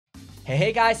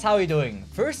Hey guys, how are you doing?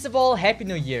 First of all, Happy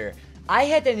New Year. I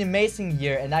had an amazing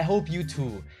year and I hope you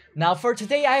too. Now for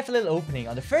today I have a little opening.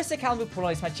 On the first account we pull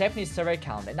on is my Japanese server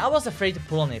account, and I was afraid to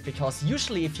pull on it because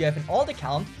usually if you have an old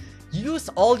account, you use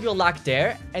all your luck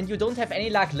there and you don't have any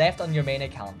luck left on your main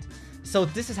account. So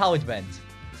this is how it went.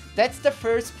 That's the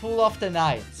first pull of the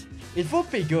night. It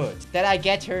would be good that I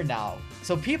get her now,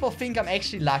 so people think I'm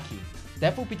actually lucky.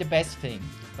 That would be the best thing.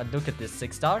 But look at this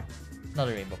 6-star, not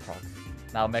a rainbow proc.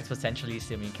 Now max potential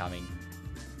Elysium incoming.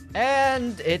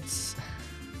 And it's...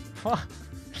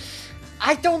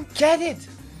 I don't get it!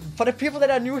 For the people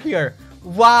that are new here,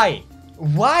 why?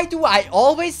 Why do I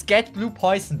always get blue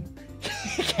poison?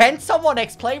 Can someone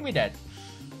explain me that?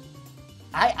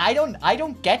 I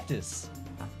don't get this.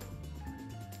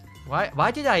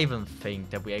 Why did I even think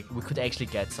that we could actually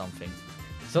get something?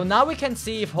 So now we can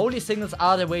see if holy signals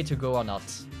are the way to go or not.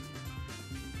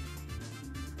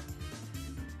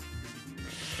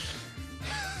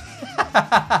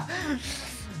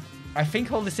 I think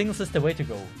holy signals is the way to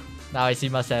go. Now I see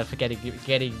myself getting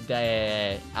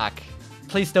the Ark.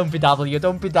 Please don't be W,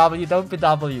 don't be W, don't be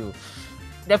W.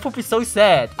 That would be so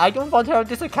sad. I don't want her on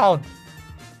this account.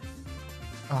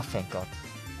 Oh, thank God.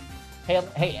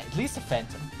 Hey, at least a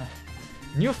Phantom.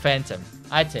 New Phantom.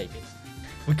 I take it.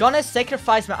 We're gonna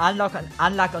sacrifice my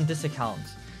unluck on this account,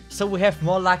 so we have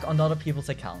more luck on other people's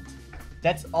account.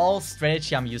 That's all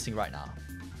strategy I'm using right now.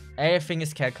 Everything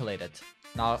is calculated.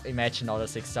 Now imagine another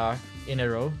 6-star in a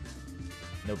row.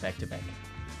 No back-to-back.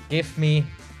 Give me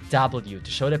W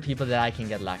to show the people that I can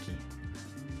get lucky.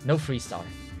 No 3-star.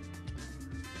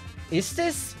 Is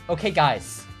this... Okay,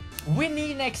 guys. We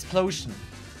need an explosion.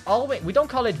 We don't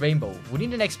call it rainbow. We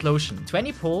need an explosion.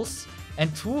 20 pulls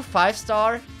and 2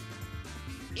 5-star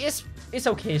is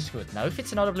okay, it's good. Now if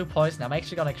it's another blue poison, I'm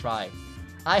actually gonna cry.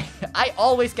 I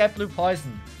always get blue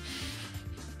poison.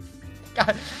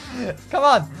 Come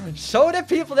on, show the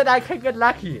people that I can get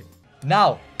lucky.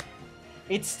 Now,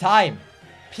 it's time.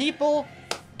 People,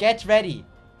 get ready.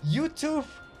 YouTube,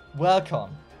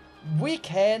 welcome. We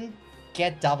can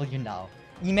get W now.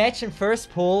 Imagine first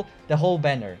pull, the whole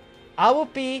banner. I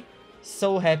would be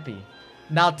so happy.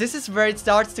 Now, this is where it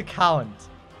starts to count.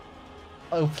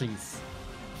 Oh, please.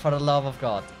 For the love of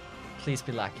God. Please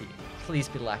be lucky. Please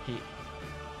be lucky.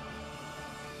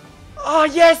 Oh,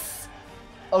 yes!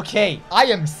 Okay, I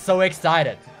am so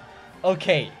excited.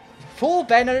 Okay, full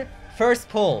banner, first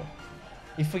pull.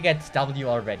 If we get W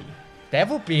already, that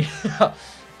would be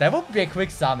that would be a quick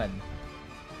summon.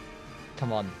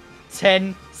 Come on,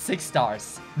 10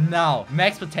 6-stars. Now,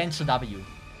 max potential W.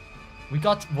 We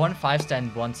got 1 5-star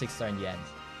and 1 6-star in the end.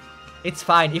 It's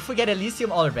fine. If we get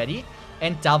Elysium already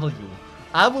and W,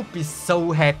 I would be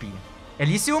so happy.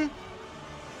 Elysium?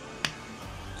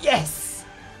 Yes!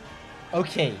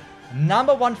 Okay.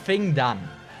 Number one thing done.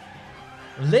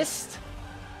 List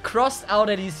crossed out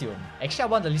Elysium. Actually, I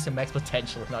want Elysium max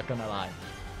potential, not gonna lie.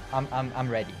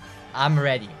 I'm ready. I'm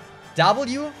ready.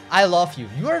 W, I love you.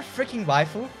 You are a freaking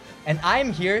waifu, and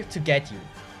I'm here to get you.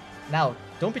 Now,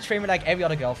 don't betray me like every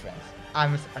other girlfriend.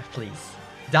 Please.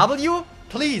 W,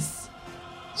 please.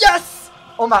 Yes!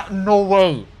 Oh my, no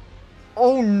way.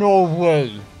 Oh, no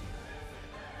way.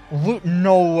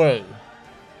 No way.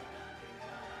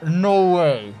 No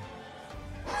way.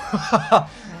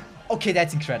 Okay,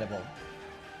 that's incredible.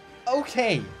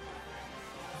 Okay.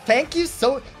 Thank you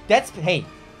so... Hey,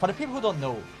 for the people who don't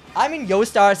know, I'm in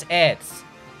YoStar's ads.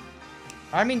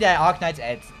 I'm in the Arknights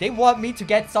ads. They want me to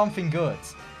get something good.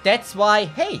 That's why,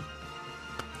 hey,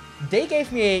 they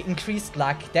gave me increased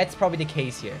luck. That's probably the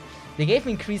case here. They gave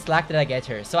me increased luck that I get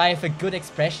her, so I have a good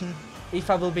expression if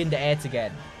I will be in the ads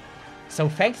again. So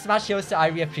thanks so much, YoStar. I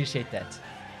really appreciate that.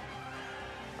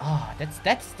 Oh,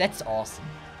 that's awesome.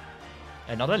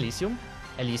 Another Elysium?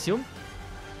 Elysium?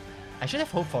 I should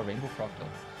have hoped for a rainbow proc though.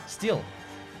 Still,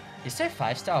 is there a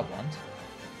 5-star I want?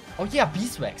 Oh yeah,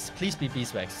 Beeswax. Please be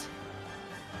Beeswax.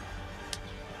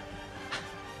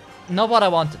 Not what I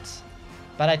wanted,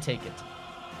 but I take it.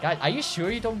 Guys, are you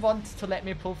sure you don't want to let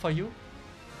me pull for you?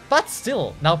 But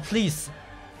still, now please,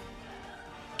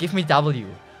 give me W.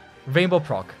 Rainbow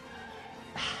proc.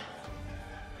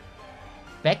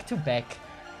 Back to back.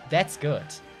 That's good.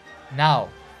 Now,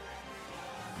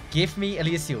 give me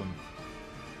Elysium.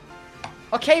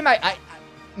 Okay, my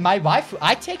waifu.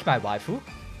 I take my waifu.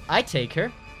 I take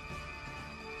her.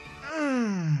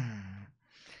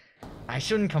 I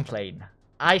shouldn't complain.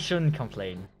 I shouldn't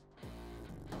complain.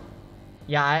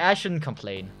 Yeah, I shouldn't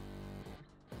complain.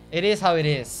 It is how it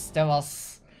is. That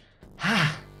was...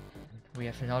 We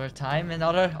have another time,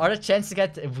 another chance to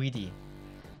get Weedy.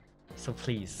 So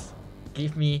please,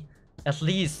 give me at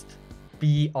least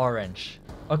be orange.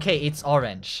 Okay, it's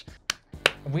orange.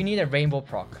 We need a rainbow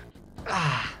proc.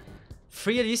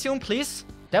 3 Elysium, please.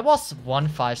 That was 1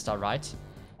 5-star, right?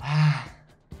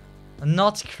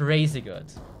 Not crazy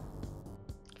good.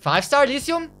 5-star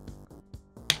Elysium?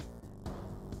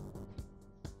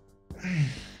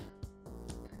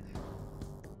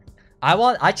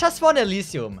 I just want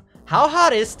Elysium. How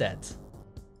hard is that?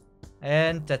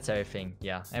 And that's everything.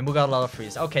 Yeah. And we got a lot of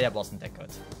freeze. Okay, that wasn't that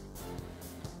good.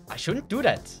 I shouldn't do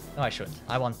that. No, I shouldn't.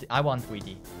 I want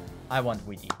Weedy. I want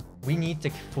Weedy. We need the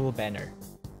full banner.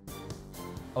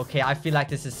 Okay, I feel like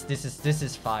this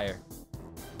is fire.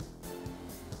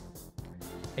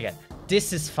 Again,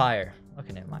 this is fire.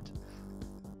 Okay, never mind.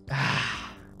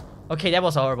 Okay, that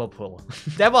was a horrible pull.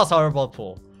 That was a horrible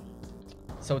pull.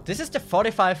 So this is the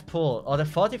 45th pull or the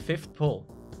 45th pull.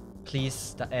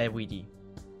 Please, Weedy.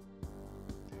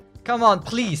 Come on,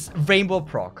 please, rainbow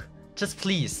proc. Just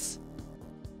please.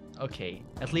 Okay,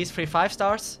 at least 3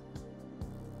 5-stars.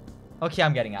 Okay,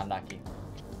 I'm getting unlucky.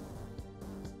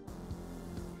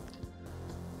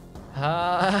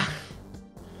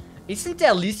 Isn't the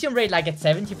Elysium rate like at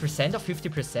 70% or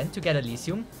 50% to get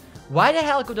Elysium? Why the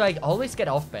hell could I always get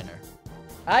off banner?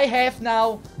 I have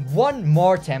now 1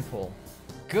 more temple.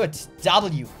 Good,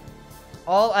 W.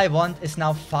 All I want is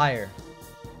now fire.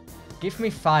 Give me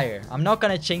fire. I'm not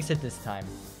gonna jinx it this time.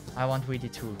 I want Weedy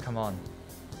too, come on.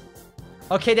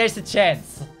 Okay, there's a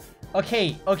chance.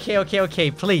 Okay,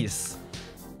 please.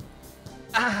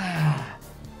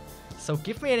 So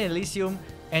give me an Elysium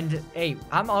and hey,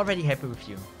 I'm already happy with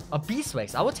you. A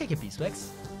Beeswax, I will take a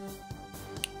Beeswax.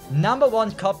 Number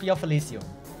 1 copy of Elysium.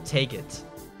 Take it.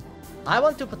 I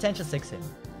want to potential 6 him.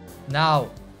 Now,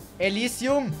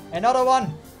 Elysium, another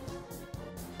one.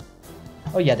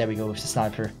 Oh yeah, there we go with the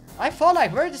sniper. I thought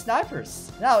like, where are the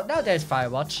snipers? Now there's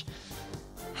Firewatch.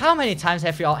 How many times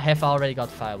have I already got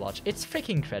Firewatch? It's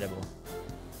freaking incredible.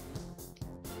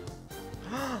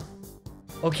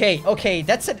 Okay,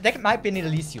 that might be an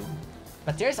Elysium.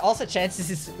 But there's also a chance this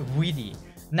is Weedy.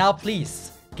 Now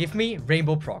please, give me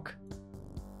rainbow proc.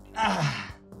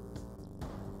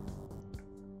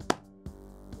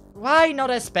 Why not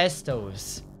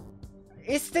Asbestos?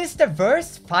 Is this the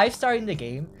worst 5-star in the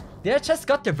game? They just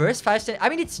got the worst 5-star. I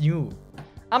mean, it's new.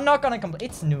 I'm not gonna complain.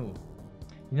 It's new.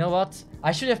 You know what?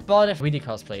 I should have bought a Weedy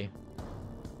cosplay.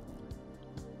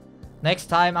 Next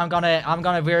time, I'm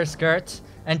gonna wear a skirt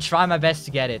and try my best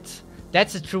to get it.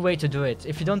 That's a true way to do it.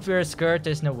 If you don't wear a skirt,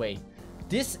 there's no way.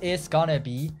 This is gonna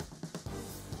be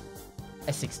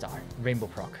a 6-star rainbow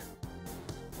proc.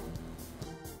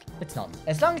 It's not.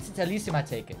 As long as it's Elysium, I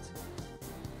take it.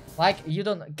 Like, you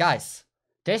don't... Guys,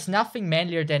 there's nothing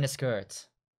manlier than a skirt.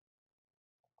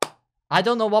 I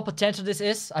don't know what potential this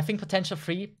is. I think potential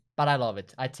 3, but I love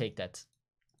it. I take that.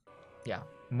 Yeah.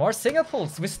 More single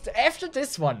pulls. After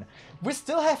this one, we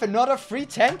still have another 3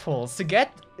 10 pulls to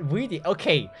get Weedy.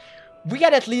 Okay. We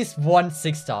get at least 1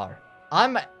 6-star.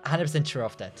 I'm 100% sure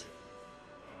of that.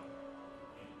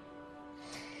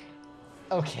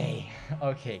 Okay.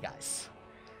 Okay, guys.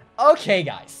 Okay,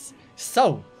 guys.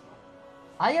 So,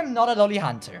 I am not a lolly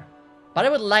hunter, but I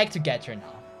would like to get her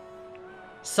now.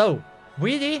 So,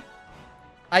 Weedy,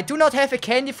 I do not have a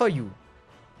candy for you,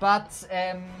 but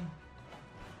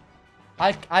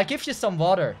I'll give you some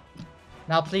water.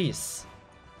 Now, please,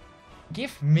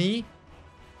 give me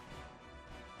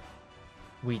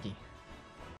Weedy.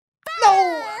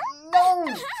 No!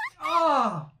 No!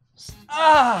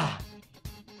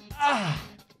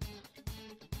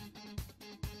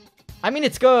 I mean,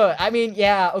 it's good. I mean,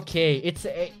 yeah, okay. It's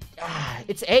A.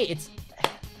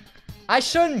 I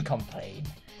shouldn't complain.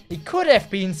 It could have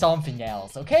been something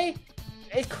else, okay?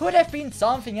 It could have been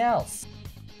something else.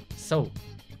 So,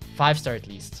 5-star at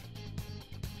least.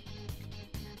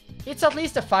 It's at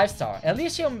least a 5-star.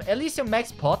 Elysium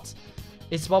max pot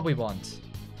is what we want.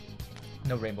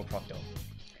 No rainbow proc though.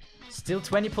 Still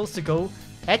 20 pulls to go.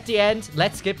 At the end,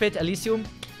 let's skip it. Elysium.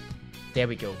 There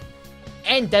we go.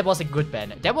 And that was a good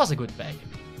banner. That was a good bag.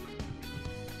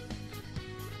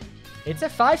 It's a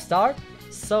 5-star.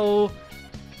 So,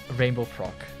 rainbow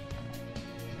proc.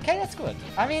 Okay, that's good.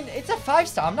 I mean, it's a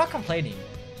 5-star. I'm not complaining.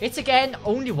 It's again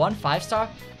only 1 5-star.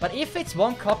 But if it's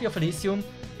 1 copy of Elysium,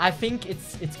 I think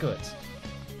it's good.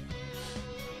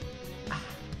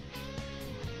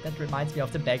 That reminds me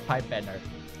of the bagpipe banner.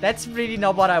 That's really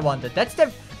not what I wanted.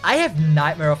 I have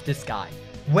nightmare of this guy.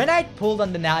 When I pulled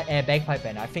on the bagpipe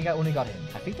banner, I think I only got him.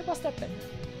 I think that was that banner.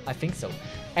 I think so.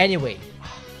 Anyway,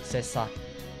 Cesith,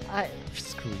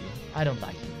 screw you. I don't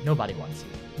like you. Nobody wants you.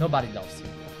 Nobody loves you.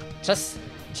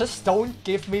 Just don't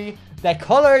give me that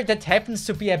color that happens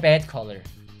to be a bad color.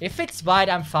 If it's white,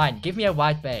 I'm fine. Give me a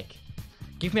white bag.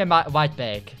 Give me a white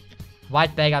bag.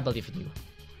 White bag, I believe in you.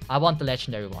 I want the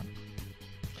legendary one.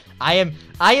 I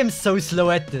am so slow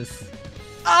at this.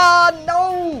 Ah,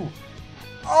 no!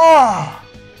 Oh!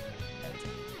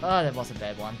 Oh, that was a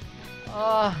bad one.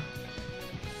 Oh.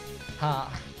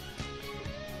 Ha.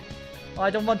 Oh, I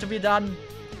don't want to be done.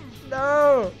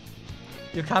 No!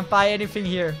 You can't buy anything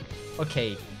here.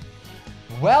 Okay.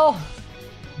 Well,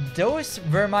 those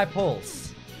were my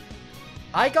pulls.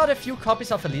 I got a few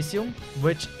copies of Elysium,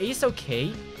 which is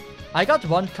okay. I got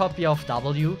 1 copy of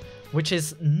W, which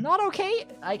is not okay.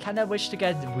 I kinda wish to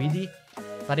get Weedy,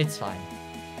 but it's fine.